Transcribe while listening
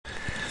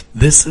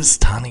This is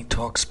Tani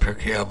Talks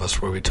Pirkei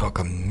Avos, where we talk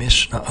a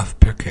Mishnah of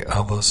Pirkei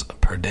Avos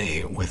per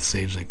day with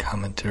sagely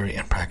commentary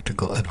and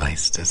practical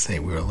advice to say.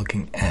 We are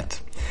looking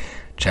at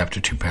Chapter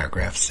 2,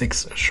 Paragraph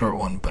 6, a short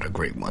one but a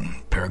great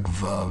one.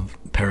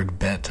 Perek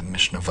Bet,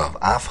 Mishnah Vav.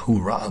 Af hu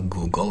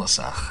ra'agu golas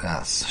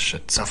achas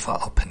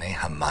shetzafa al penei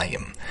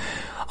hamayim.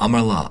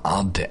 Amar la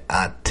al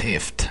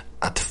de'atift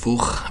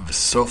atfuch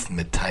v'sof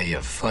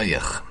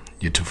mitayafayach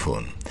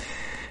yutufun.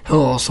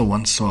 Hill also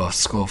once saw a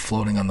skull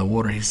floating on the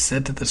water. He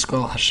said to the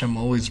skull, Hashem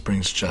always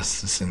brings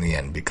justice in the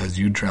end. Because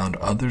you drowned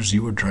others,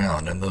 you were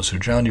drowned, and those who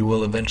drowned you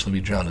will eventually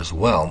be drowned as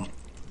well,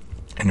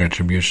 in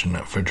retribution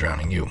for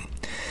drowning you.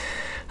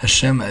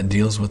 Hashem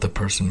deals with the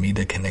person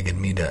Mida Keneged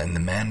Mida in the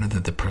manner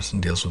that the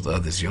person deals with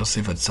others.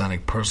 Yosef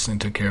HaTzadik personally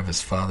took care of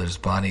his father's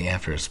body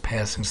after his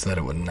passing so that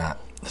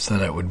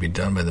it would be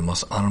done by the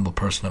most honorable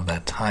person of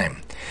that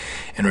time.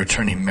 In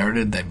return, he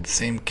merited that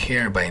same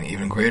care by an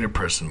even greater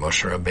person,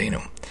 Moshe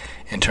Rabbeinu.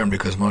 In turn,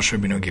 because Moshe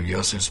Rabbeinu gave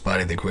Yosef's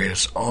body the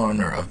greatest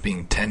honor of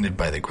being tended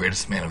by the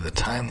greatest man of the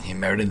time, he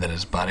merited that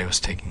his body was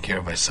taken care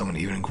of by someone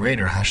even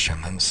greater,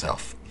 Hashem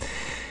himself.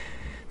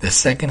 The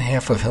second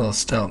half of Hillel's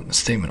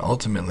statement,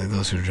 ultimately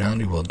those who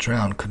drowned you will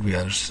drown, could be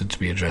understood to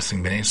be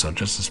addressing Bnei Yisrael.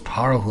 Just as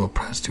Paro, who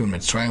oppressed you in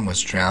Mitzrayim, was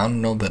drowned,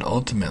 know that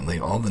ultimately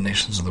all the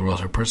nations of the world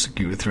who are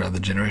persecuted throughout the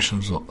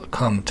generations will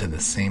come to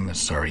the same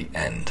sorry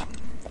end.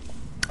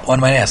 One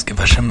might ask, if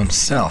Hashem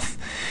himself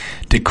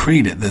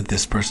decreed that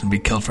this person be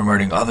killed for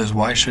murdering others,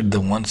 why should the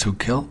ones who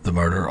kill the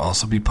murderer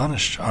also be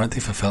punished? Aren't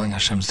they fulfilling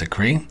Hashem's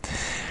decree?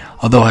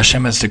 Although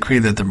Hashem has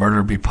decreed that the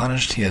murderer be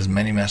punished, he has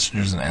many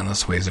messengers and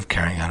endless ways of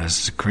carrying out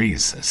his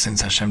decrees.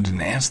 Since Hashem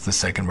didn't ask the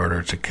second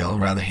murderer to kill,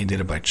 rather he did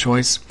it by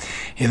choice,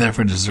 he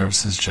therefore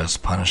deserves his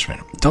just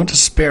punishment. Don't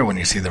despair when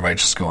you see the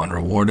righteous go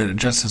unrewarded.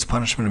 Just as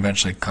punishment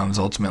eventually comes,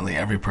 ultimately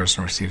every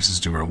person receives his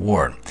due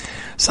reward.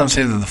 Some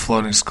say that the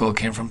floating skull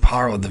came from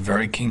Paro, the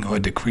very king who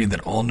had decreed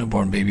that all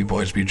newborn baby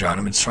boys be drowned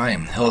in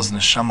Mitzrayim. Hillel's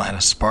neshama had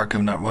a spark of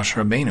Moshe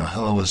Rabbeinu.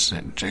 Hillel was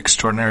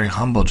extraordinarily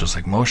humble, just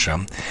like Moshe,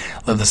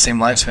 lived the same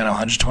lifespan of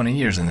 120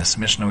 years. In this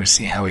Mishnah, we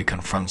see how he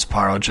confronts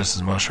Paro, just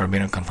as Moshe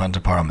Rabbeinu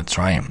confronted Paro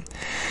Mitzrayim.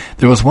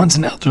 There was once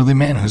an elderly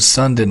man whose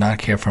son did not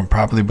care for him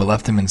properly, but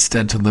left him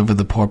instead to live with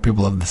the poor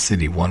people of the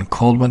city. One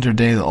cold winter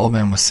day, the old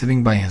man was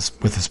sitting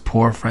with his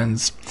poor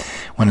friends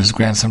when his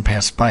grandson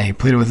passed by. He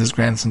pleaded with his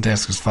grandson to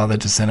ask his father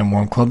to send him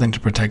warm clothing to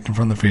protect him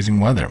from the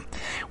freezing weather.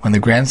 When the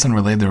grandson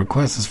relayed the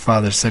request, his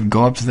father said,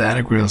 "Go up to the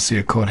attic where you'll see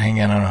a coat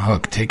hanging out on a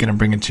hook. Take it and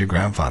bring it to your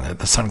grandfather."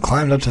 The son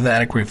climbed up to the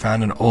attic where he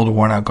found an old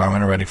worn-out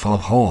garment already full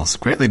of holes.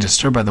 Greatly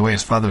disturbed by the way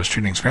his father was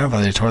treating his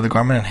grandfather, he tore the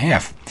garment in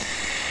half.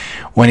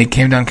 When he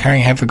came down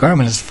carrying half the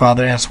garment, his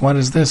father asked, "What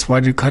is this? Why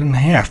did you cut it in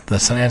half?" The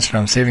son answered,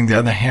 "I'm saving the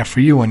other half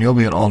for you. When you'll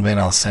be an old man,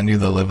 I'll send you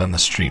to live on the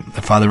street."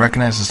 The father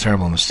recognized his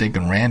terrible mistake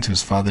and ran to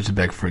his father to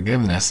beg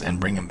forgiveness and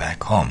bring him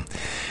back home.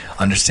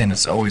 Understand,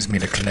 it's always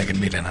Mida Keneged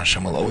Mida, and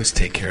Hashem will always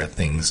take care of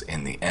things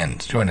in the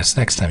end. Join us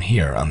next time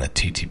here on the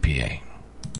TTPA.